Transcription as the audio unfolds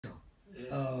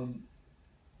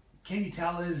Can you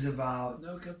tell us about...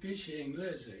 No capisci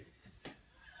inglese.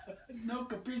 No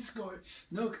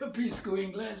capisco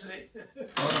inglese.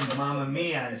 Oh, mamma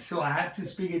mia, so I have to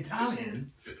speak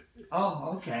Italian.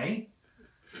 Oh, okay.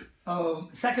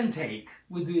 Second take,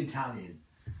 we'll do Italian.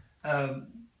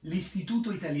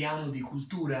 L'Istituto Italiano di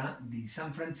Cultura di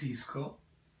San Francisco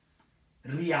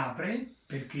riapre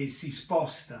perché si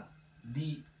sposta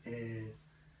di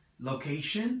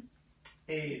location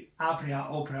e apre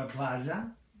a Opera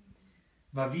Plaza,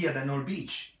 va via da North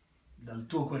Beach, dal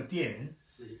tuo quartiere,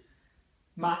 Sì.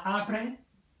 ma apre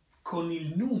con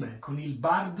il nome, con il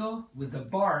bardo, with the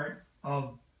bard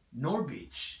of North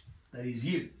Beach, that is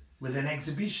you, with an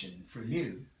exhibition from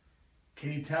you.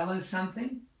 Can you tell us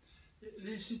something?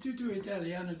 L'Istituto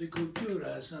Italiano di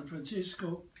Cultura a San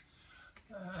Francisco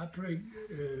apre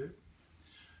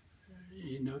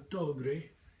in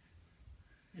ottobre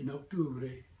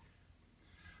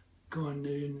con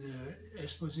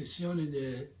un'esposizione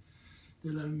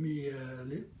della mia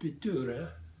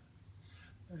pittura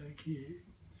che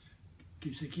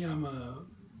si chiama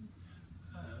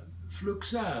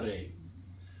Fluxare.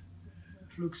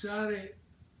 Fluxare,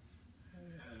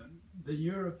 the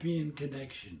European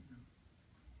Connection.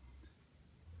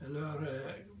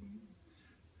 Allora,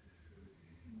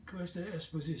 questa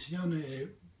esposizione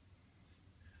è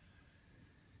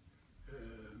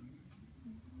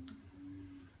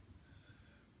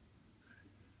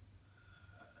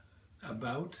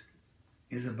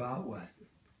Is about what?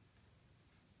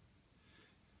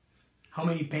 How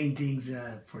many paintings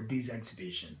for this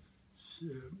exhibition?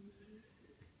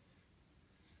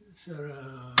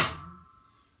 Sarà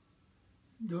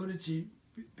 12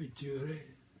 pitture.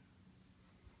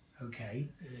 Okay.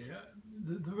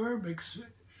 The verb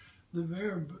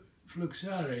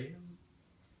fluxare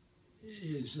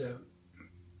is a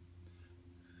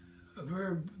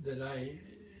verb that I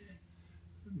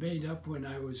made up when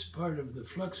I was part of the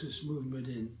Fluxus movement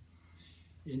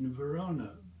in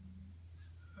Verona.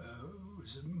 It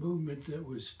was a movement that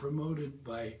was promoted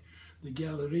by the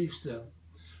gallerista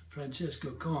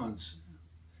Francesco Cons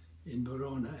in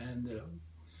Verona, and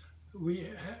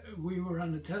we were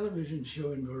on a television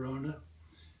show in Verona,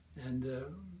 and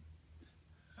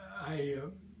I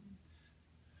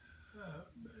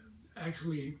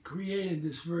actually created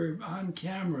this verb on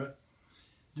camera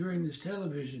during this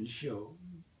television show.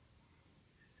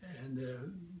 And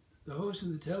the host of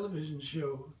the television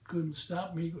show couldn't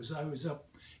stop me because I was up.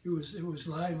 It was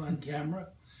live on camera,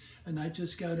 and I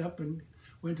just got up and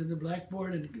went to the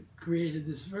blackboard and created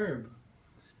this verb.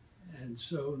 And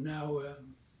so now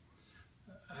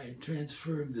I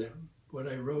transferred what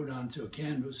I wrote onto a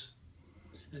canvas,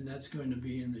 and that's going to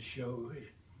be in the show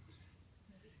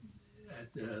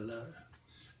at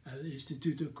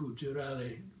l'Istituto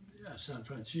Culturale a San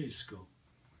Francisco.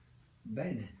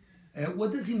 Bene.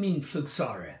 What does it mean,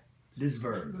 fluxare, this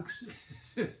verb?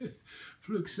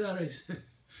 Fluxare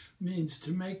means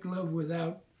to make love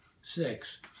without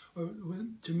sex, or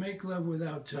to make love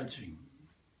without touching.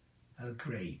 Oh,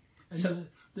 great. And So,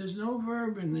 there's no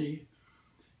verb in the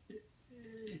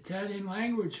Italian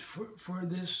language for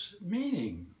this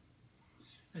meaning.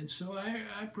 And so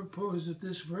I propose that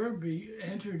this verb be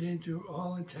entered into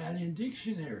all Italian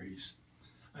dictionaries.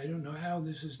 I don't know how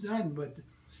this is done, but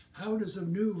how does a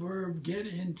new verb get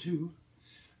into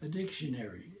a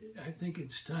dictionary? I think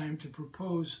it's time to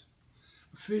propose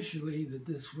officially that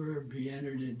this verb be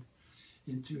entered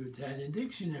into Italian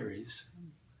dictionaries.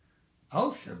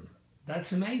 awesome.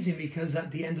 That's amazing, because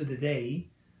at the end of the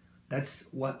day, that's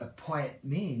what a poet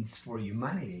means for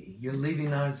humanity. You're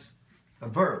leaving us a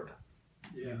verb.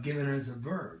 Yeah. You're giving us a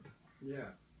verb.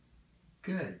 Yeah.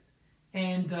 Good.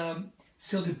 And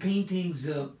so the paintings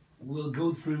will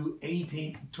go through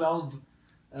 12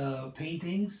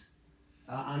 paintings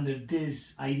under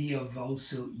this idea of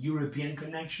also European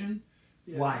connection.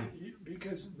 Yeah, Why?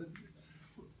 Because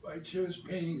I chose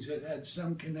paintings that had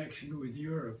some connection with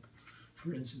Europe.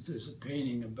 For instance, there's a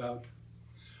painting about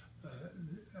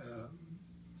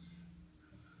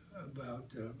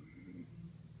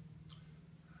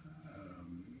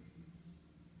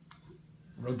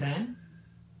Rodin?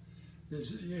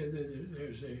 there's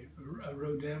a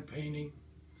Rodin painting,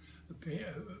 a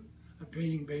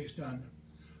painting based on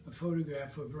a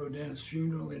photograph of Rodin's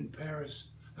funeral in Paris,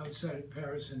 outside of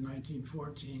Paris in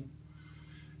 1914.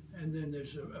 And then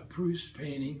there's a Proust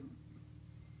painting,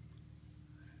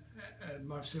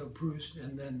 Marcel Proust,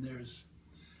 and then there's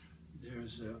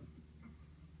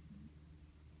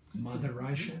Mother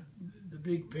Russia? the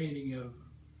big painting of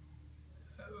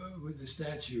with the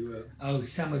statue of Oh,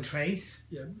 Samothrace?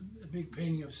 a big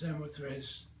painting of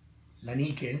Samothrace, La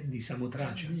Nike di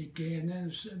Samotracia. Nike, and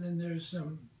then there's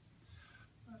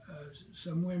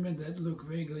some women that look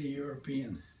vaguely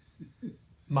European.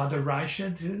 Mother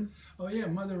Russia too? Oh yeah,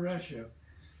 Mother Russia,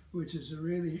 which is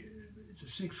it's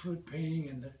a 6-foot painting,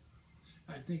 and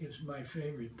I think it's my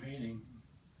favorite painting.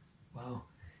 Wow.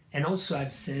 And also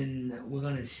I've seen, we're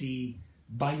going to see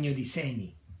Bagno di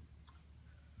Seni.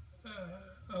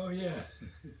 Oh yeah.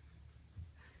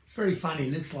 It's very funny.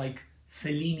 It looks like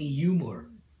Fellini humor.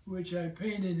 Which I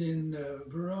painted in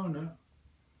Verona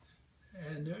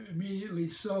and immediately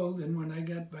sold. And when I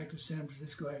got back to San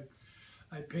Francisco,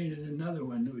 I painted another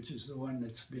one, which is the one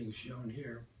that's being shown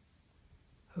here.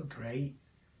 Oh, great.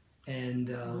 And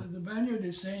the Bagno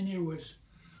di Seni was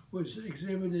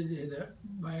exhibited in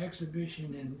my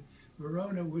exhibition in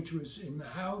Verona, which was in the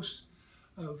house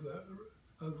of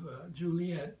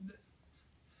Juliet.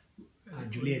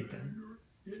 Giulietta.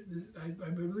 I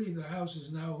believe the house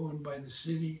is now owned by the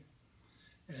city,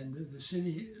 and the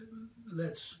city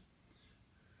lets,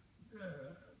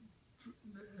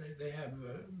 they have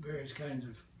various kinds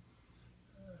of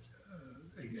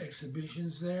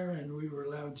exhibitions there, and we were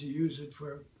allowed to use it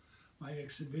for my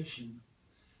exhibition.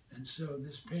 And so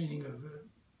this painting of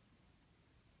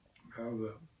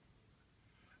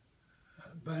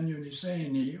Bagno di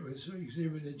Seni was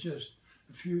exhibited just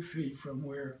a few feet from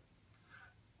where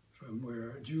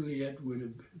Juliet would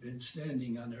have been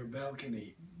standing on her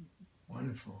balcony.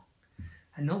 Wonderful.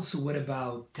 And also, what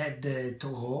about Tête de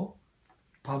Taureau?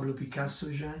 Pablo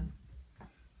Picasso, Jean?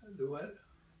 The what?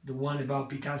 The one about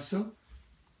Picasso?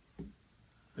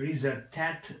 There is a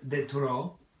Tête de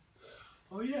Taureau.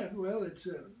 Oh yeah, well, it's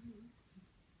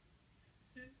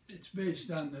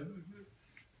based on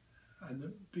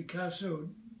the Picasso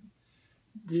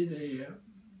did a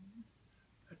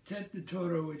Tête de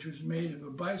Taureau, which was made of a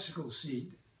bicycle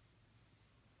seat.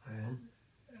 A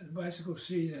bicycle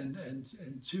seat and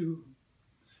two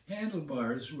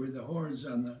handlebars were the horns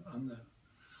on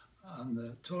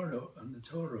the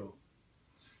taureau.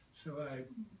 So I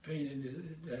painted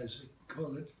it as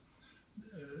call it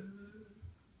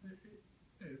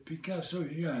Picasso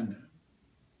jeune.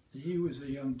 He was a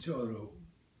young taureau.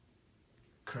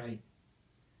 Great.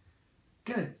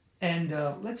 Good. And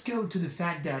let's go to the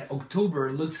fact that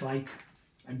October looks like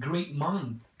a great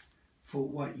month for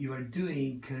what you are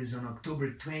doing, because on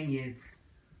October 20th,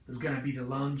 there's going to be the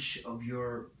launch of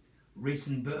your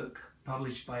recent book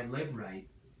published by Livrite.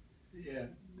 Yeah,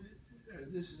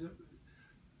 this is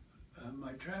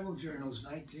my travel journals,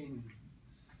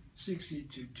 1960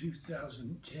 to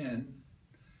 2010.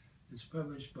 It's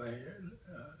published by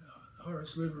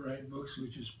Horace Livrite Books,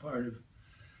 which is part of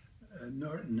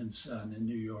Norton and Son in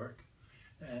New York,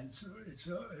 and so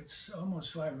it's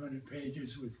almost 500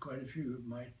 pages with quite a few of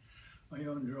my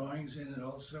own drawings in it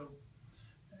also,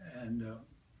 and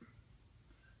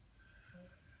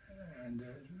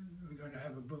we're going to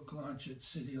have a book launch at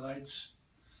City Lights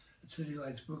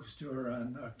Bookstore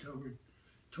on October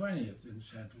 20th in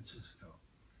San Francisco,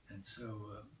 and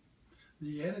so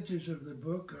the editors of the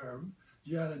book are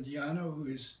Giada Diano, who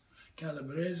is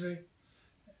Calabrese,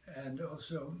 and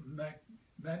also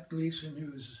Matt Gleason,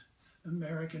 who's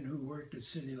American, who worked at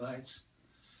City Lights,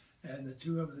 and the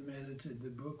two of them edited the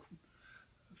book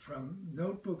from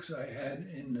notebooks I had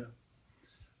in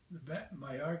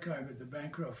my archive at the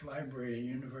Bancroft Library at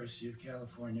University of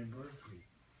California, Berkeley.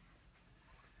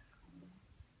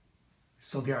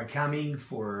 So they are coming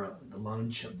for the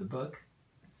launch of the book?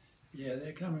 Yeah,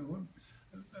 they're coming.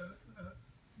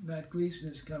 Matt Gleason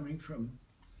is coming from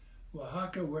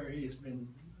Oaxaca, where he's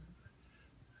been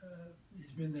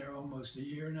there almost a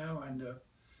year now, and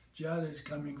Giada is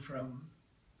coming from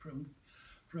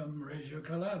Reggio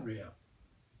Calabria.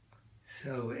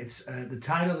 So it's the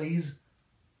title is,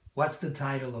 what's the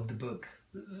title of the book?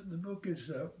 The book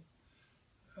is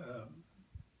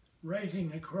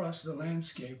Writing Across the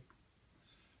Landscape,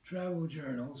 Travel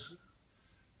Journals,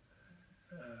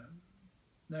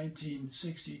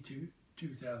 1960 to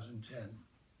 2010.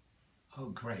 Oh,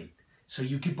 great. So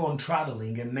you keep on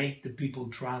traveling and make the people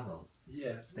travel.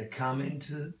 Yeah. They come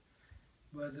into...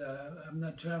 But I'm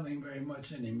not traveling very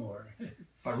much anymore.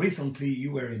 But recently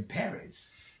you were in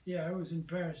Paris. Yeah, I was in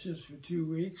Paris just for 2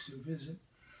 weeks to visit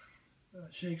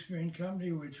Shakespeare &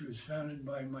 Company, which was founded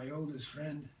by my oldest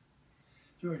friend,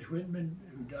 George Whitman,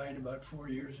 who died about 5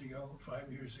 years ago.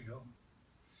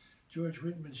 George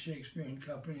Whitman's Shakespeare &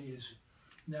 Company is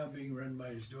now being run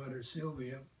by his daughter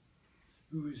Sylvia,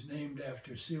 who is named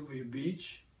after Sylvia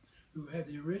Beach, who had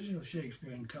the original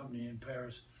Shakespeare & Company in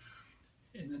Paris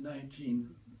in the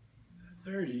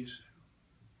 1930s,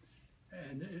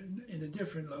 and in a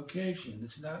different location.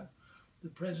 It's not the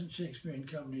present Shakespearean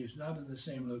Company is not in the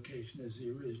same location as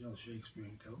the original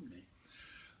Shakespearean Company.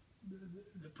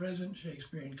 The present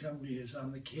Shakespearean Company is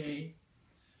on the quay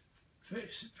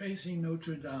facing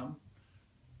Notre Dame.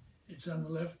 It's on the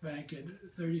left bank at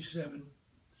 37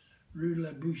 Rue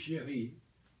la Boucherie,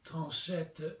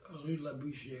 37 Rue la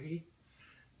Boucherie,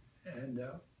 and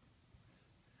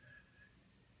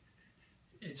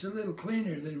it's a little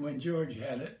cleaner than when George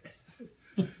had it.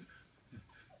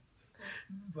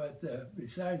 But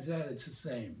besides that, it's the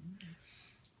same.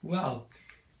 Well,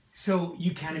 so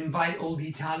you can invite all the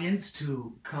Italians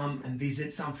to come and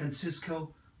visit San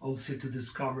Francisco, also to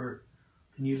discover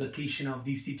the new location of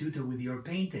the Istituto with your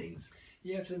paintings.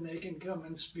 Yes, and they can come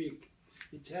and speak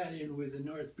Italian with the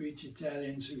North Beach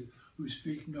Italians who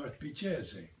speak North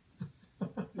Beachese.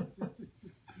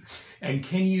 And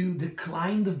can you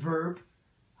decline the verb?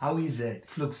 How is it,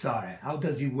 Fluxare? How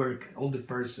does it work, all the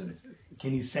persons?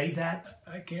 Can you say that?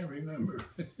 I can't remember.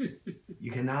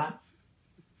 You cannot?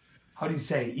 How do you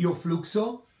say, io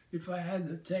fluxo? If I had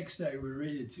the text, I would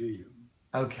read it to you.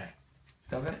 Okay.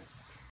 Stop it.